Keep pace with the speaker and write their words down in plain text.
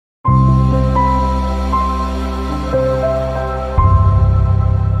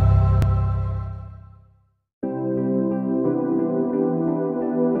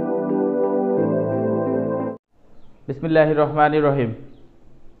বিসমিল্লাহির রহমানির রহিম।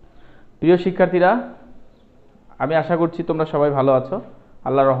 প্রিয় শিক্ষার্থীরা, আমি আশা করছি তোমরা সবাই ভালো আছো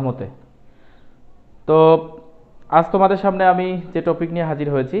আল্লাহর রহমতে। তো আজ তোমাদের সামনে আমি যে টপিক নিয়ে হাজির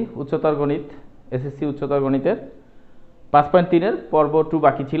হয়েছি, উচ্চতর গণিত, এসএসসি উচ্চতর গণিতের 5.3-এর পর্ব 2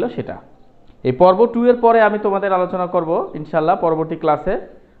 বাকি ছিল সেটা। এই পর্ব 2 এর পরে আমি তোমাদের আলোচনা করব ইনশাল্লাহ পরবর্তী ক্লাসে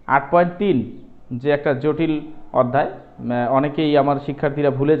 8.3, যে একটা জটিল অধ্যায়, অনেকেই আমার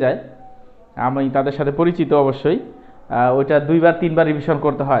শিক্ষার্থীরা ভুলে যায়, আমি তাদের সাথে পরিচিত অবশ্যই। ওইটা 2বার 3বার রিভিশন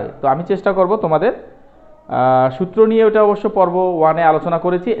করতে হয়। তো আমি চেষ্টা করব তোমাদের সূত্র নিয়ে, ওটা অবশ্য পর্ব 1-এ আলোচনা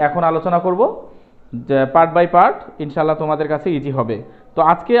করেছি, এখন আলোচনা করব যে পার্ট বাই পার্ট, ইনশাল্লাহ তোমাদের কাছে ইজি হবে। তো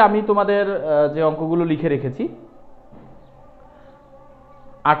আজকে আমি তোমাদের যে অঙ্কগুলো লিখে রেখেছি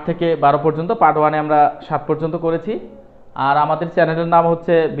 8 থেকে 12 পর্যন্ত, পার্ট 1-এ আমরা 7 পর্যন্ত করেছি। আর আমাদের চ্যানেলের নাম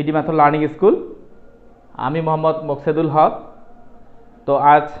হচ্ছে বিডি ম্যাথড লার্নিং স্কুল। আমি মোহাম্মদ মোকসেদুল হক। তো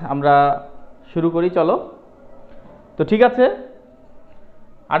আজ আমরা শুরু করি, চলো। তো ঠিক আছে,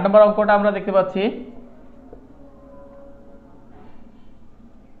 8 নম্বর অঙ্কটা আমরা দেখতে পাচ্ছি।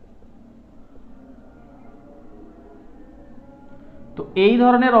 তো এই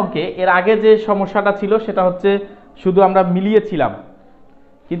ধরনের অঙ্কে এর আগে যে সমস্যাটা ছিল সেটা হচ্ছে শুধু আমরা মিলিয়েছিলাম,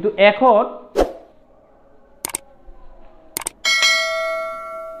 কিন্তু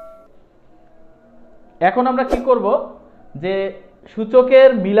এখন আমরা কি করব, যে সূচকের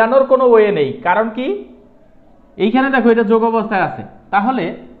মিলানোর কোনো ওয়ে নেই। কারণ কি, এইখানে দেখো এটা যোগ অবস্থায় আছে, তাহলে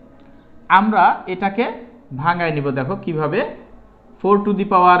আমরা এটাকে ভাঙায় নিব। দেখো কিভাবে, 4 to the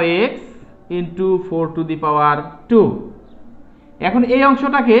power x into 4 to the পাওয়ার 2। এখন এই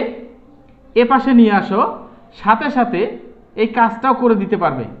অংশটাকে এ পাশে নিয়ে আসো, সাথে সাথে এই কাজটাও করে দিতে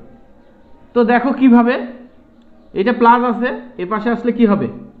পারবে। তো দেখো কিভাবে, এটা প্লাস আছে, এ পাশে আসলে কি হবে,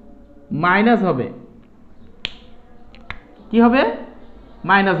 মাইনাস হবে। কি হবে,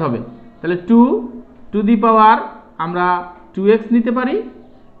 মাইনাস হবে। তাহলে 2 টু দি পাওয়ার আমরা 2x নিতে পারি,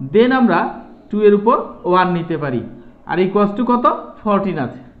 দেন আমরা 2 এর উপর 1 নিতে পারি, আর ইকুয়ালস টু কত, 14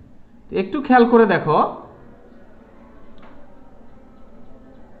 আছে। একটু খেয়াল করে দেখো,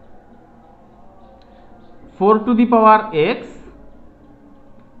 4 টু দি পাওয়ার x,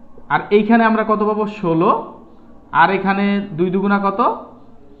 আর এইখানে আমরা কত পাবো, 16, আর এখানে 2 দুগুণা কত,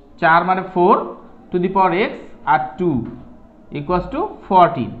 4, মানে 4 to the power x R 2 equals to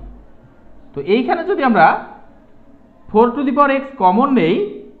 14। তো এইখানে যদি আমরা 4 to the power x common নেই,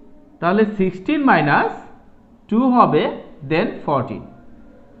 তাহলে 16 মাইনাস 2 হবে, দেন 14।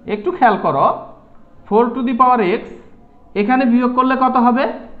 একটু খেয়াল করো, 4 টু দি পাওয়ার x এখানে বিয়োগ করলে কত হবে,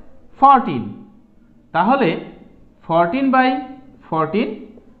 14। তাহলে 14/14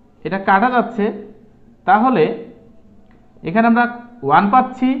 এটা কাটা যাচ্ছে, তাহলে এখানে আমরা 1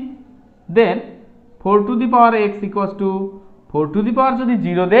 পাচ্ছি। দেন 4 to the power x equals to 4 to the পাওয়ার যদি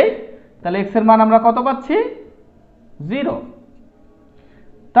 0 দেই, তাহলে x এর মান আমরা কত পাচ্ছি, 0।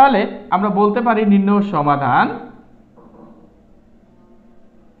 তাহলে আমরা বলতে পারি নির্ণয় সমাধান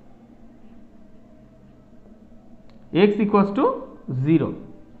x ইকুয়ালস টু 0।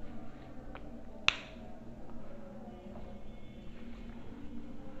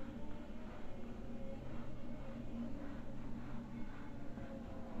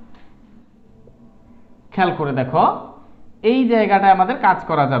 খেয়াল করে দেখো, এই জায়গাটায় আমাদের কাজ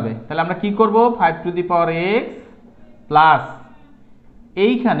করা যাবে। তাহলে আমরা কি করব, 5 to the power x plus,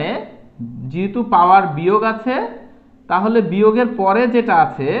 এইখানে যেহেতু পাওয়ার বিয়োগ আছে, তাহলে বিয়োগের পরে যেটা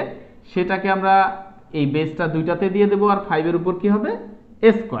আছে সেটাকে আমরা এই বেসটা দুইটাতে দিয়ে দেবো, আর 5 এর উপর কি হবে, a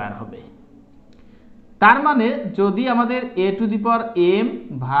স্কয়ার হবে। তার মানে যদি আমাদের a to the power m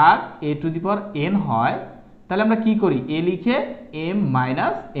ভাগ a to the power n হয়, তাহলে আমরা কি করি, a লিখে m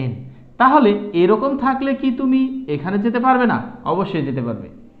মাইনাস n। তাহলে এরকম থাকলে কি তুমি এখানে যেতে পারবে না? অবশ্যই যেতে পারবে।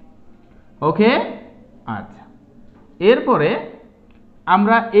 ওকে, আচ্ছা। এরপরে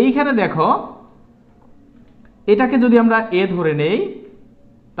আমরা এইখানে দেখো, এটাকে যদি আমরা a ধরে নেই,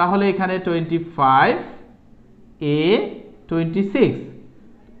 তাহলে এখানে 25, a 26,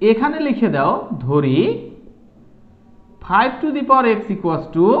 এখানে লিখে দাও, ধরি 5 to the power x equals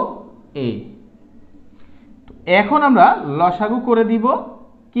to a। এখন আমরা লসাগু করে দিব,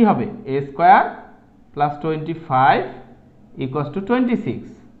 কি হবে, a square plus 25 equals to 26।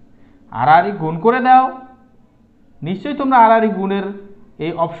 আর গুণ করে দাও, নিশ্চয়ই তোমরা আর গুণের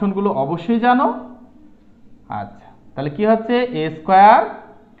এই অপশনগুলো অবশ্যই জানো। আচ্ছা, তাহলে কি হচ্ছে, a স্কয়ার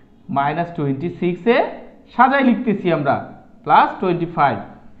মাইনাস 26 এ সাজাই লিখতেছি আমরা, প্লাস 25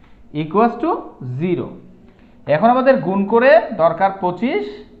 ইকুয়ালস টু 0। এখন আমাদের গুণ করে দরকার 25,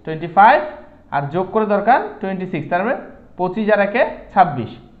 25, আর যোগ করে দরকার 26, তার মানে 25 আর 1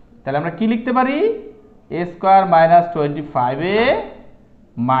 26। তাহলে আমরা কি লিখতে পারি, a square minus 25a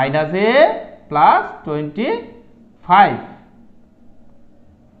minus a plus 25 5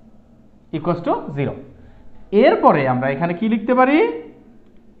 equals to 0। এরপরে আমরা এখানে কি লিখতে পারি,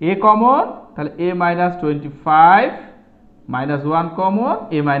 a কমন, তাহলে a minus 25 minus 1 common,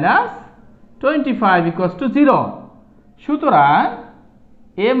 a minus 25 equals to 0। সুতরাং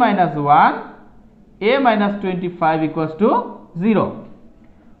a minus 1 a minus 25 equals to 0।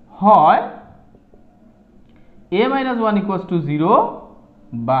 হয় a মাইনাস 1 ইকুয়ালস টু 0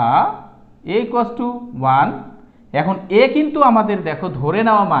 বা a ইকুয়ালস টু 1। এখন a কিন্তু আমাদের দেখো ধরে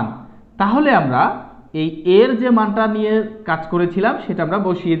নেওয়া মান, তাহলে আমরা এই এর যে মানটা নিয়ে কাজ করেছিলাম সেটা আমরা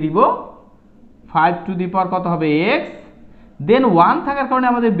বসিয়ে দিব। 5 টু দি পাওয়ার কত হবে x, দেন 1 থাকার কারণে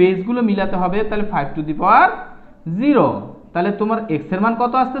আমাদের বেসগুলো মিলাতে হবে, তাহলে 5 টু দি পাওয়ার 0। তাহলে তোমার x এর মান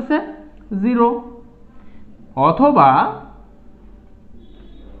কত আসতেছে 0। অথবা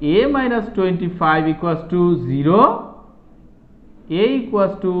a minus 25 equals to 0, a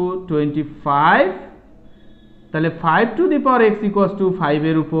equals to 25, তাহলে 5 to the power x equals to 5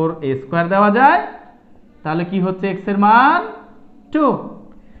 এর উপর a স্কয়ার দেওয়া যায়, তাহলে কি হচ্ছে x এর মান 2।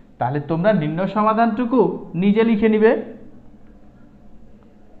 তাহলে তোমরা নির্ণয় সমাধানটুকু নিজে লিখে নিবে।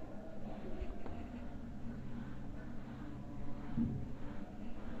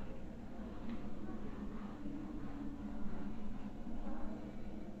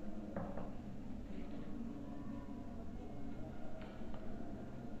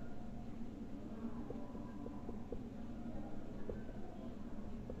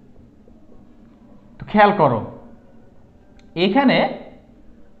 খেয়াল করো, এখানে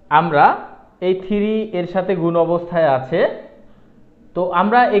আমরা এই 3 এর সাথে গুণ অবস্থায় আছে, তো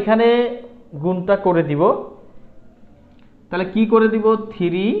আমরা এখানে গুণটা করে দিব। তাহলে কি করে দিব,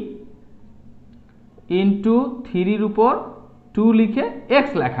 3 ইন্টু 3 উপর 2 লিখে x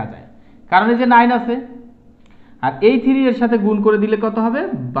লেখা যায়, কারণ এই যে 9 আছে। আর এই 3 এর সাথে গুণ করে দিলে কত হবে,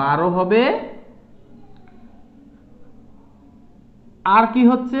 12 হবে। আর কি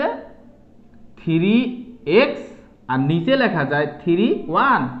হচ্ছে 3x, আর নিচে লেখা যায় 3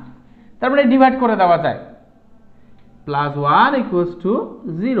 1, তার মানে ডিভাইড করে দেওয়া যায়, প্লাস 1 ইকুয়ালস টু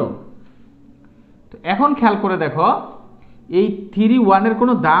 0। তো এখন খেয়াল করে দেখো, এই 3 1 এর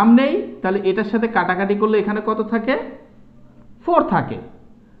কোনো দাম নেই, তাহলে এটার সাথে কাটাকাটি করলে এখানে কত থাকে 4 থাকে।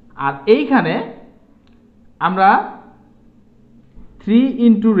 আর এইখানে আমরা 3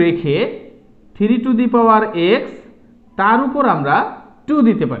 ইন্টু রেখে 3 টু দি পাওয়ার x, তার উপর আমরা 2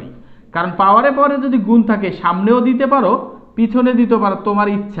 দিতে পারি, কারণ পাওয়ারে পাওয়ারে যদি গুণ থাকে সামনেও দিতে পারো পিছনে দিতে পারো, তোমার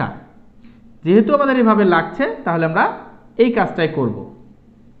ইচ্ছা। যেহেতু আমাদের এভাবে লাগছে তাহলে আমরা এই কাজটাই করব।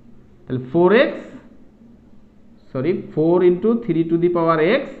 তাহলে 4 into 3 to the power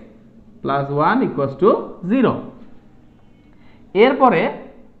x plus 1 equals to 0। এরপরে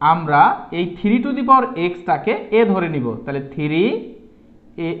আমরা এই 3 টু দি পাওয়ার x টাকে a ধরে নিব, তাহলে 3a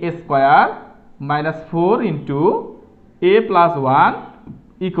square minus 4 into a plus 1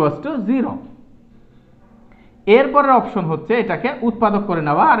 equals to 0। এরপরের অপশন হচ্ছে এটাকে উৎপাদক করে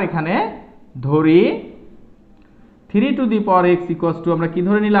নেওয়া, আর এখানে ধরি 3 to the power x equals to আমরা কি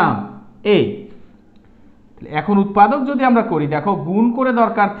ধরে নিলাম a। এখন উৎপাদক যদি আমরা করি, দেখো গুণ করে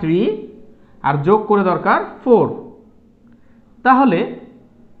দরকার 3 আর যোগ করে দরকার 4, তাহলে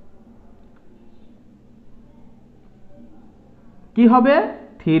কি হবে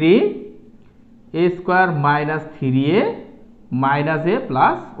 3a square minus 3a minus a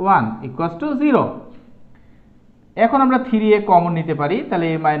plus 1 equals to 0। এখন আমরা 3a কমন নিতে পারি, তাহলে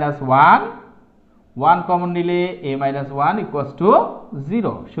a মাইনাস 1 কমন নিলে a মাইনাস 1 ইকুয়ালস টু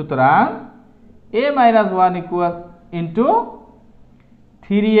 0। সুতরাং a minus 1 equal into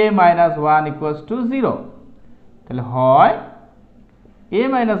 3a minus 1 equals to 0। তাহলে হয় a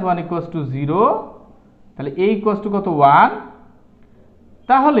মাইনাস 1 ইকুয়ালস টু 0, তাহলে a ইকুয়ালস টু কত 1।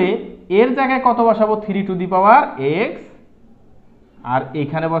 তাহলে এর জায়গায় কত বসাবো 3 টু দি পাওয়ার x, আর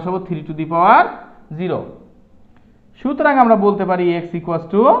এখানে বসাবো 3 টু দি পাওয়ার 0। সুতরাং আমরা বলতে পারি x ইকুয়ালস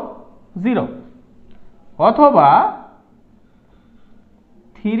টু 0। অথবা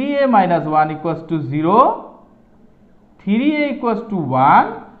 3a minus 1 equals to 0, 3a equals to 1,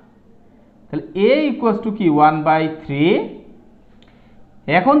 তাহলে a ইকুয়ালস টু কি 1/3।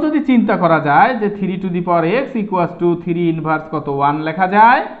 এখন যদি চিন্তা করা যায় যে 3 to the power x equals to 3 inverse কত 1 লেখা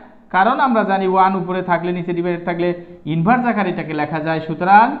যায়, কারণ আমরা জানি 1 উপরে থাকলে নিচে ডিভাইডেড থাকলে ইনভার্স আকারে এটাকে লেখা যায়।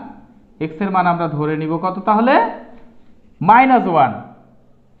 সুতরাং x এর মান আমরা ধরে নিব কত, তাহলে -1।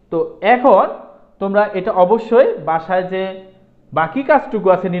 তো এখন তোমরা এটা অবশ্যই বাসায় যে বাকি কাজটুকু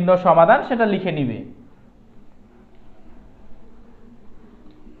আছে নির্ণয় সমাধান সেটা লিখে নিবে।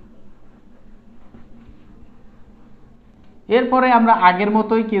 এরপরে আমরা আগের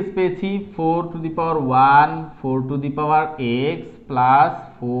মতোই কেস পেয়েছি 4 to the power 1 4 to the power x plus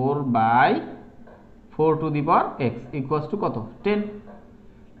 4/, 4 to the power x equals to কত 10।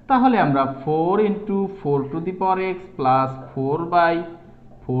 তাহলে আমরা 4 into 4 to the power x plus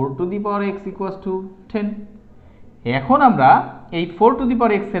 4/4 to the power x equals to 10। এখন আমরা এই 4 টু দি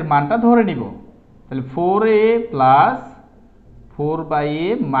পাওয়ার এক্স এর মানটা ধরে নিব। তাহলে 4a প্লাস 4/a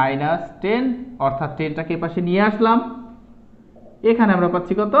মাইনাস 10, অর্থাৎ 10টাকে পাশে নিয়ে আসলাম। এখানে আমরা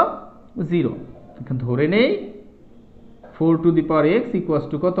পাচ্ছি কত 0। এখন ধরে নেই 4 to the power x equals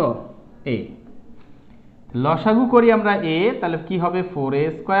to কত a। লসাগু করি আমরা a, তাহলে কি হবে 4a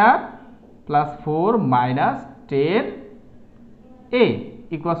square plus 4 minus 10a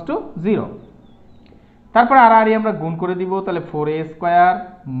equals to 0। তারপর আর আমরা গুণ করে দিব, তাহলে 4a square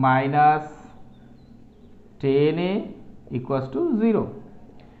minus 10a equals to 0।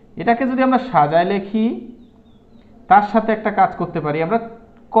 এটাকে যদি আমরা সাজায় লিখি, তার সাথে একটা কাজ করতে পারি, আমরা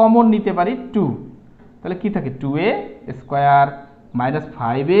কমন নিতে পারি 2। তাহলে কি থাকে 2a square minus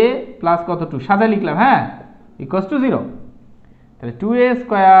 5a plus কত 2 সাজায় লিখলাম, হ্যাঁ, ইকুয়ালস টু 0। তাহলে 2a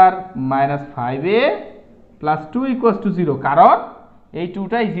square minus 5a plus 2 equals to 0, কারণ এই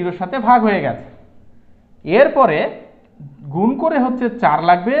 2টাই 0-র সাথে ভাগ হয়ে গেছে। এরপরে গুণ করে হচ্ছে 4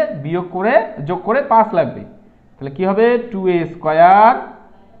 লাগবে, বিয়োগ করে যোগ করে 5 লাগবে। তাহলে কি হবে 2a square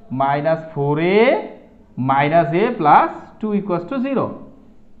minus 4a minus a plus 2 equals to 0।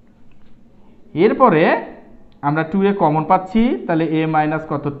 এরপরে আমরা 2a কমন পাচ্ছি, তাহলে a মাইনাস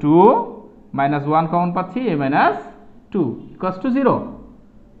কত 2 মাইনাস 1 কমন পাচ্ছি, a মাইনাস 2 ইকুয়ালস টু 0।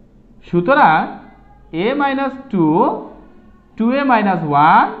 সুতরাং a minus 2 2a minus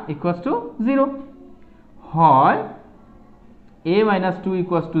 1 equals to 0 হয়। a মাইনাস 2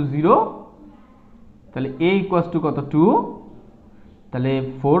 ইকুয়ালস টু 0, তাহলে a ইকুয়ালস টু কত 2, তাহলে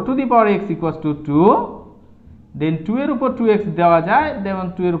 4 to the power x equals to 2, দেন 2 এর উপর 2x দেওয়া যায়, যেমন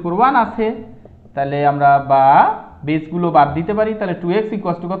 2 এর উপর 1 আছে, তাহলে আমরা বা বেসগুলো বাদ দিতে পারি। তাহলে 2x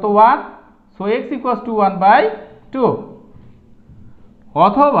ইকুয়ালস টু কত 1, সো x ইকুয়ালস টু 1/2,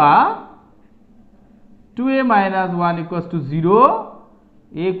 অথবা 2a minus 1 equals to 0,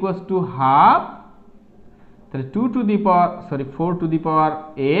 a equals to half, তাহলে 4 to the power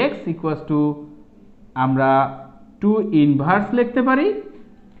x equals to আমরা 2 ইনভার্স লিখতে পারি।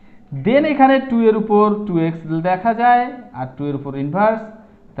 দেন এখানে 2 এর উপর 2x দেখা যায় আর 2 এর উপর ইনভার্স,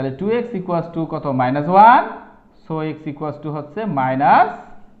 তাহলে 2x ইকুয়ালস টু কত -1, সো x ইকুয়ালস টু হচ্ছে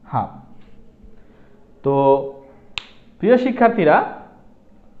 -হাফ। তো প্রিয় শিক্ষার্থীরা,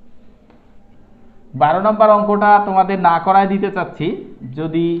 12 নম্বর অঙ্কটা তোমাদের না করায় দিতে চাচ্ছি।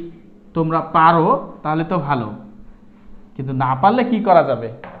 যদি তোমরা পারো তাহলে তো ভালো, কিন্তু না পারলে কি করা যাবে।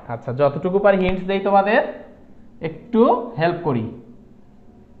 আচ্ছা, যতটুকু পারি হিন্টস দেই, তোমাদের একটু হেল্প করি।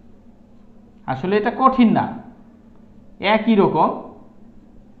 আসলে এটা কঠিন না, একই রকম।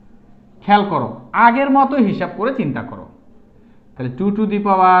 খেয়াল করো, আগের মতো হিসাব করে চিন্তা করো। তাহলে 2 টু দি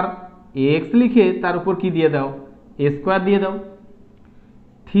পাওয়ার x লিখে তার উপর কি দিয়ে দাও, a স্কয়ার দিয়ে দাও।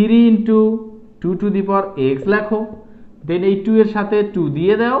 3 into 2 to the power x লেখো, দেন এই 2 এর সাথে 2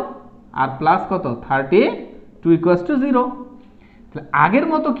 দিয়ে দাও, আর প্লাস কত 32 ইকুয়ালস টু 0। তাহলে আগের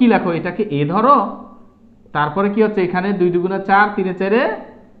মতো কি লেখো, এটাকে a ধরো, তারপরে কি হচ্ছে এখানে 2 2 4 3 4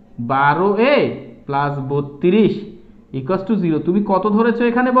 12a প্লাস 32 ইকুয়ালস টু 0। তুমি কত ধরেছো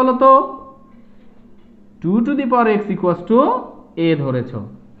এখানে বলো তো, 2 to the power x equals to a ধরেছো।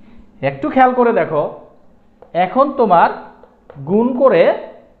 একটু খেয়াল করে দেখো, এখন তোমার গুণ করে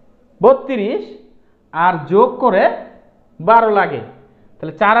 32 আর যোগ করে 12 লাগে,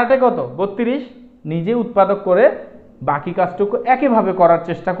 তাহলে 4 8 কত 32। নিজে উৎপাদক করে বাকি কাজটুকু একইভাবে করার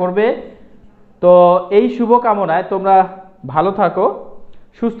চেষ্টা করবে। তো এই শুভকামনায় তোমরা ভালো থাকো,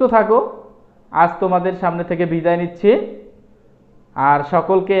 সুস্থ থাকো। আজ তোমাদের সামনে থেকে বিদায় নিচ্ছি। আর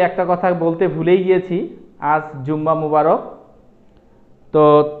সকলকে একটা কথা বলতে ভুলেই গিয়েছি, আজ জুম্মা মুবারক। তো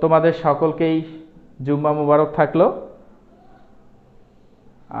তোমাদের সকলকেই জুম্মা মুবারক থাকলো।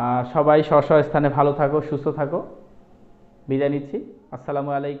 সবাই স্ব স্থানে ভালো থাকো, সুস্থ থাকো। বিদায় নিচ্ছি।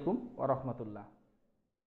 আসসালামু আলাইকুম ওয়া রাহমাতুল্লাহ।